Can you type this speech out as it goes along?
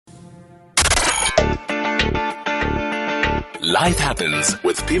Life Happens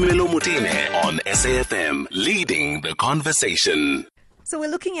with Phemelo Motene on SAFM, leading the conversation. So we're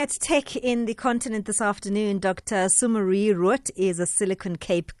looking at tech in the continent this afternoon. Dr. SUMARIE ROODT is a Silicon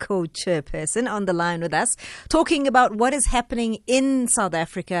Cape co-chairperson on the line with us, talking about what is happening in South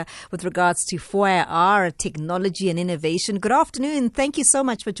Africa with regards to 4IR, technology and innovation. Good afternoon. Thank you so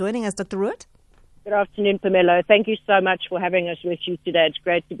much for joining us, Dr. ROODT. Good afternoon, Phemelo. Thank you so much for having us with you today. It's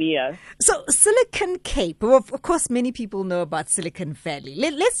great to be here. So Silicon Cape, well, of course, many people know about Silicon Valley.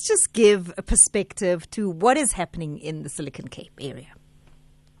 Let's just give a perspective to what is happening in the Silicon Cape area.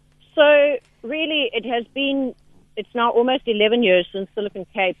 So really, it's now almost 11 years since Silicon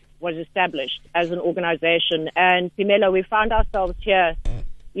Cape was established as an organization. And Phemelo, we found ourselves here,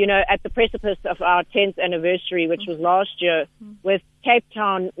 at the precipice of our 10th anniversary, which was last year, with Cape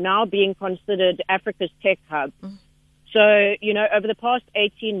Town now being considered Africa's tech hub. So, over the past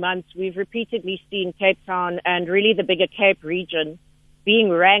 18 months, we've repeatedly seen Cape Town and really the bigger Cape region being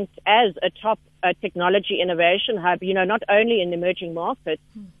ranked as a top technology innovation hub, not only in emerging markets,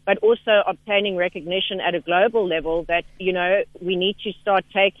 but also obtaining recognition at a global level that, we need to start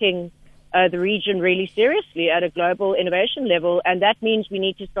taking the region really seriously at a global innovation level. And that means we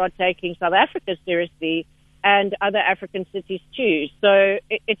need to start taking South Africa seriously and other African cities too. So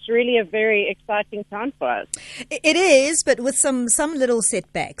it's really a very exciting time for us. It is, but with some little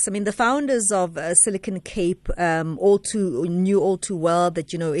setbacks. I mean, the founders of Silicon Cape knew all too well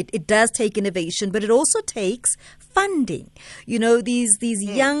that, it does take innovation, but it also takes funding. These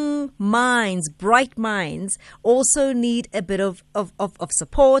young minds, bright minds, also need a bit of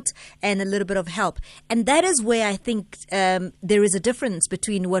support and a little bit of help. And that is where I think there is a difference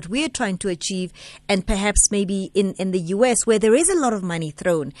between what we're trying to achieve and perhaps maybe in the US, where there is a lot of money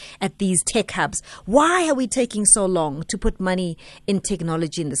thrown at these tech hubs. Why are we taking so long to put money in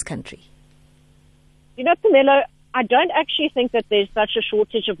technology in this country? Phemelo, I don't actually think that there's such a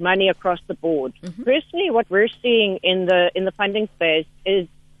shortage of money across the board. Personally, what we're seeing in the funding space is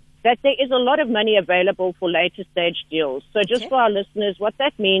that there is a lot of money available for later stage deals. So just for our listeners, what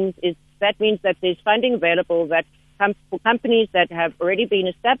that means is that there's funding available that for companies that have already been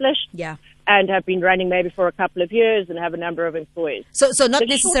established and have been running maybe for a couple of years and have a number of employees. So not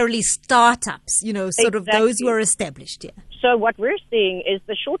necessarily startups, sort of those who are established. Yeah. So what we're seeing is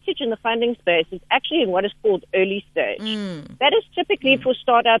the shortage in the funding space is actually in what is called early stage. That is typically for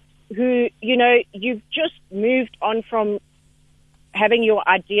startups who, you've just moved on from having your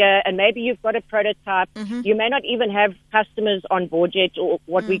idea and maybe you've got a prototype. You may not even have customers on board yet, or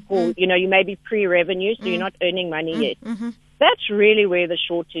what we call, you may be pre-revenue, so you're not earning money yet. That's really where the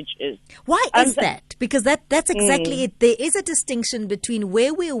shortage is. Why is that? Because that's exactly it. There is a distinction between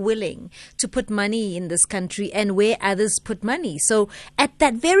where we're willing to put money in this country and where others put money. So at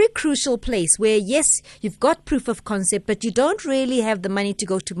that very crucial place where, yes, you've got proof of concept, but you don't really have the money to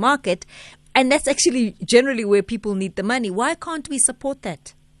go to market, and that's actually generally where people need the money. Why can't we support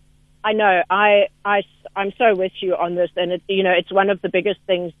that? I know. I'm so with you on this, and it's one of the biggest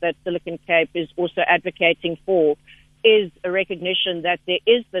things that Silicon Cape is also advocating for, is a recognition that there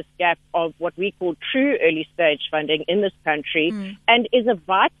is this gap of what we call true early stage funding in this country and is a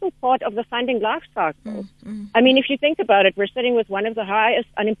vital part of the funding life cycle. I mean, if you think about it, we're sitting with one of the highest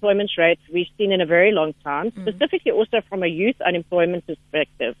unemployment rates we've seen in a very long time, specifically also from a youth unemployment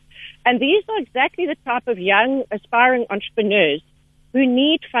perspective. And these are exactly the type of young aspiring entrepreneurs who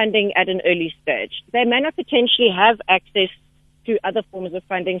need funding at an early stage. They may not potentially have access to other forms of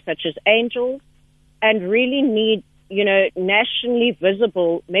funding such as angels, and really need nationally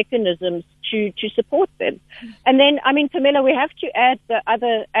visible mechanisms to support them. And then, Phemelo, we have to add the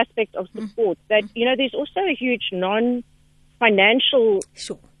other aspect of support that, there's also a huge non-financial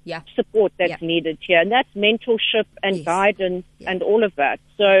support that's needed here. And that's mentorship and guidance and all of that.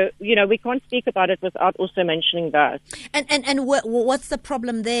 So, we can't speak about it without also mentioning that. And what's the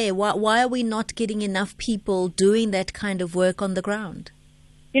problem there? Why are we not getting enough people doing that kind of work on the ground?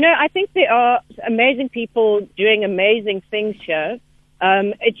 I think there are amazing people doing amazing things here.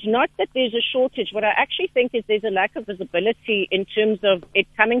 It's not that there's a shortage. What I actually think is there's a lack of visibility in terms of it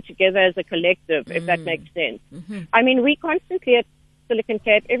coming together as a collective, if that makes sense. I mean, we constantly at Silicon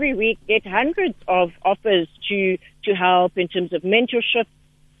Cape every week get hundreds of offers to help in terms of mentorship,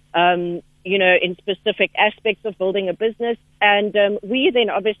 in specific aspects of building a business. And we then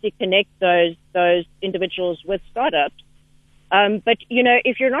obviously connect those individuals with startups. But,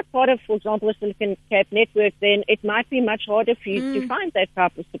 if you're not part of, for example, a Silicon Cape network, then it might be much harder for you to find that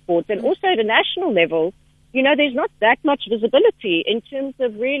type of support. And also at a national level, there's not that much visibility in terms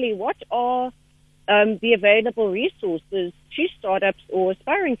of really what are the available resources to startups or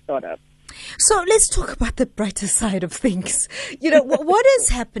aspiring startups. So let's talk about the brighter side of things. What is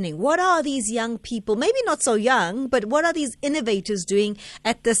happening? What are these young people, maybe not so young, but what are these innovators doing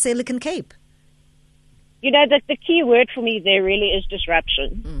at the Silicon Cape? The key word for me there really is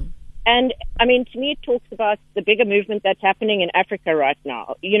disruption. And, I mean, to me, it talks about the bigger movement that's happening in Africa right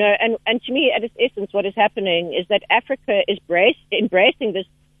now. And to me, at its essence, what is happening is that Africa is embracing this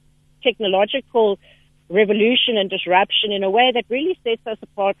technological revolution and disruption in a way that really sets us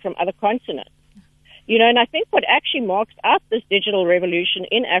apart from other continents. And I think what actually marks out this digital revolution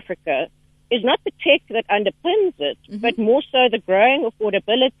in Africa is not the tech that underpins it, but more so the growing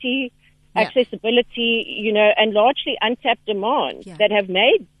affordability, accessibility, and largely untapped demand that have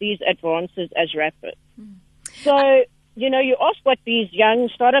made these advances as rapid. So, you ask what these young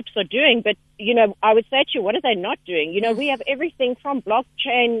startups are doing, but, I would say to you, what are they not doing? We have everything from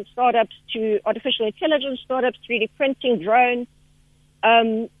blockchain startups to artificial intelligence startups, 3D printing, drones.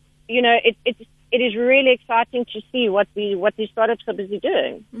 It is really exciting to see what these startups are busy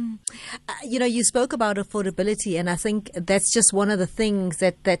doing. You spoke about affordability, and I think that's just one of the things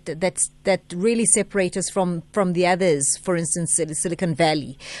that really separate us from the others. For instance, Silicon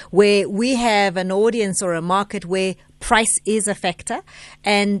Valley, where we have an audience or a market where price is a factor,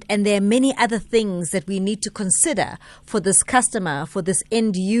 and there are many other things that we need to consider for this customer, for this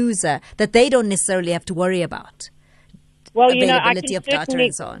end user, that they don't necessarily have to worry about. Well, availability of data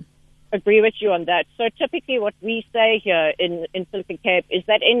and so on. Agree with you on that. So typically what we say here in Silicon Cape is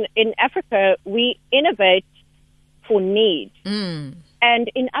that in Africa, we innovate for need.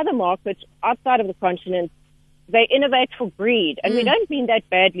 And in other markets outside of the continent, they innovate for greed. And we don't mean that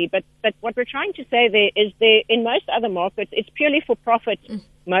badly, but what we're trying to say there is in most other markets, it's purely for profit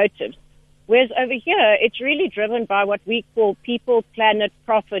motives. Whereas over here, it's really driven by what we call people, planet,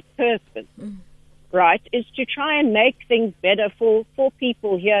 profit, purpose. Right, is to try and make things better for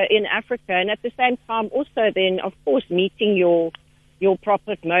people here in Africa, and at the same time also then, of course, meeting your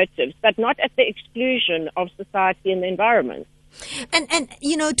profit motives, but not at the exclusion of society and the environment. And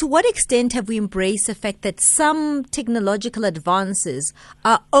to what extent have we embraced the fact that some technological advances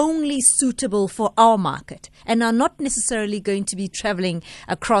are only suitable for our market and are not necessarily going to be traveling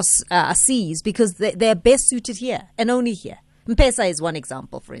across seas because they're best suited here and only here? M-Pesa is one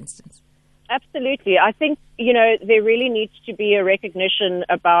example, for instance. Absolutely. I think, there really needs to be a recognition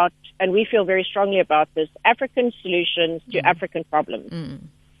about, and we feel very strongly about this, African solutions to African problems.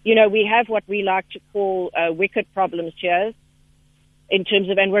 We have what we like to call wicked problems here in terms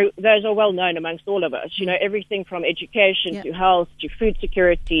of, and those are well known amongst all of us, everything from education to health to food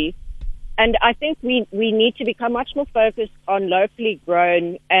security. And I think we need to become much more focused on locally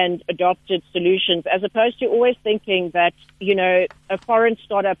grown and adopted solutions, as opposed to always thinking that, a foreign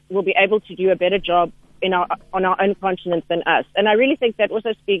startup will be able to do a better job on our own continent than us. And I really think that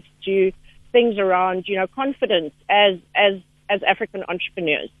also speaks to things around, confidence as African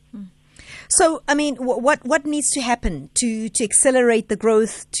entrepreneurs. So, I mean, what needs to happen to accelerate the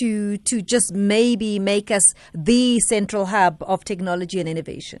growth, to just maybe make us the central hub of technology and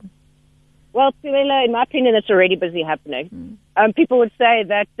innovation? Well, Pumela, in my opinion, it's already busy happening. People would say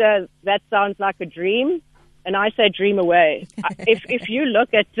that that sounds like a dream, and I say dream away. If you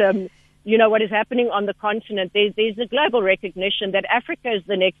look at, what is happening on the continent, there's a global recognition that Africa is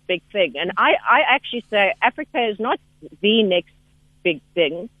the next big thing. And I actually say Africa is not the next big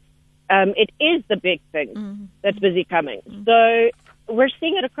thing. It is the big thing that's busy coming. So we're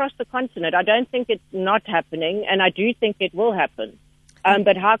seeing it across the continent. I don't think it's not happening, and I do think it will happen.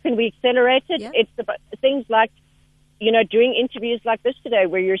 But how can we accelerate it? Yeah. It's about things like, doing interviews like this today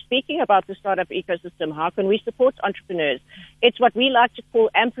where you're speaking about the startup ecosystem. How can we support entrepreneurs? It's what we like to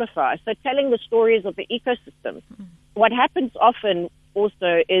call amplify. So telling the stories of the ecosystem. What happens often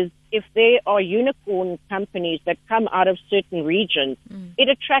also is if there are unicorn companies that come out of certain regions, it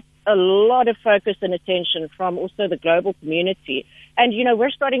attracts a lot of focus and attention from also the global community. And, we're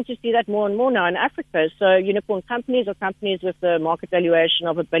starting to see that more and more now in Africa. So unicorn companies are companies with a market valuation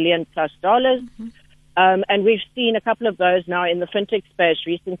of $1 billion+. And we've seen a couple of those now in the fintech space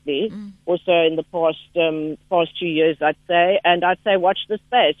recently, also in the past 2 years, I'd say. And I'd say watch the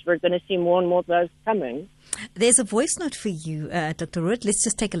space. We're going to see more and more of those coming. There's a voice note for you, Dr. ROODT. Let's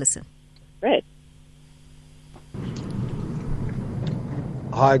just take a listen. Great.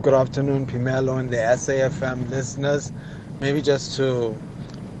 Hi, good afternoon, Pimelo and the SAFM listeners. Maybe just to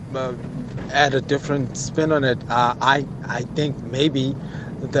add a different spin on it, I think maybe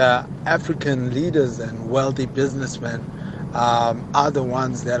the African leaders and wealthy businessmen are the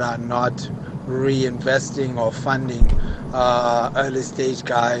ones that are not reinvesting or funding early stage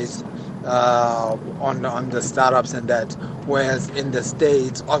guys on the startups and that. Whereas in the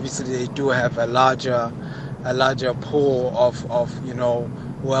States, obviously they do have a larger pool of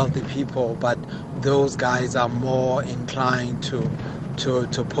wealthy people, but those guys are more inclined to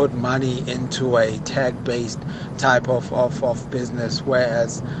put money into a tech-based type of business,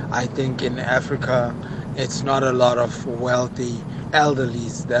 whereas I think in Africa it's not a lot of wealthy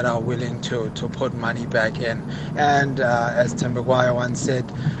elderlies that are willing to put money back in. And as Tim McGuire once said,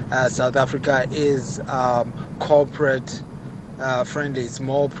 South Africa is corporate friendly. It's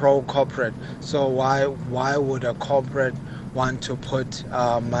more pro-corporate. So why would a corporate want to put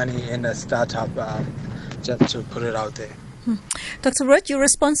money in a startup? Just to put it out there. Dr. ROODT, your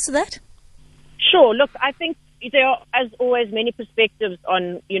response to that? Sure. Look, I think there are, as always, many perspectives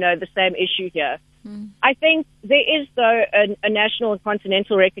on, the same issue here. I think there is, though, a national and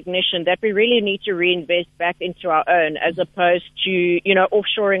continental recognition that we really need to reinvest back into our own, as opposed to,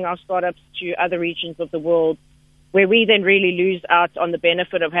 offshoring our startups to other regions of the world, where we then really lose out on the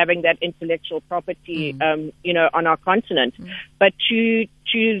benefit of having that intellectual property, on our continent. But to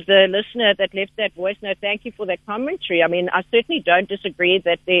the listener that left that voice note, thank you for that commentary. I mean, I certainly don't disagree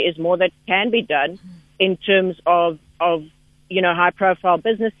that there is more that can be done in terms of high-profile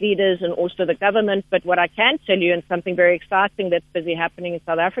business leaders and also the government. But what I can tell you, and something very exciting that's busy happening in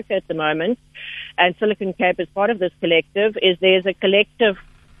South Africa at the moment, and Silicon Cape is part of this collective, is there's a collective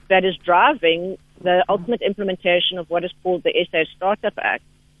that is driving the ultimate implementation of what is called the SA Startup Act.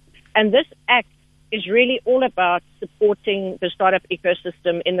 And this act is really all about supporting the startup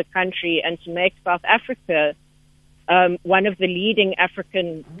ecosystem in the country and to make South Africa one of the leading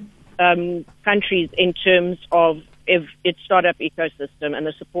African countries in terms of its startup ecosystem and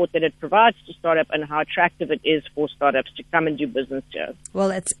the support that it provides to startup and how attractive it is for startups to come and do business here. Well,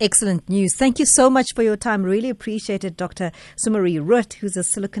 that's excellent news. Thank you so much for your time. Really appreciate it, Dr. SUMARIE ROODT, who's a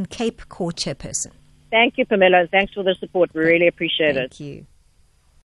Silicon Cape co-chairperson. Thank you, Pamela, and thanks for the support. We really appreciate it. Thank you.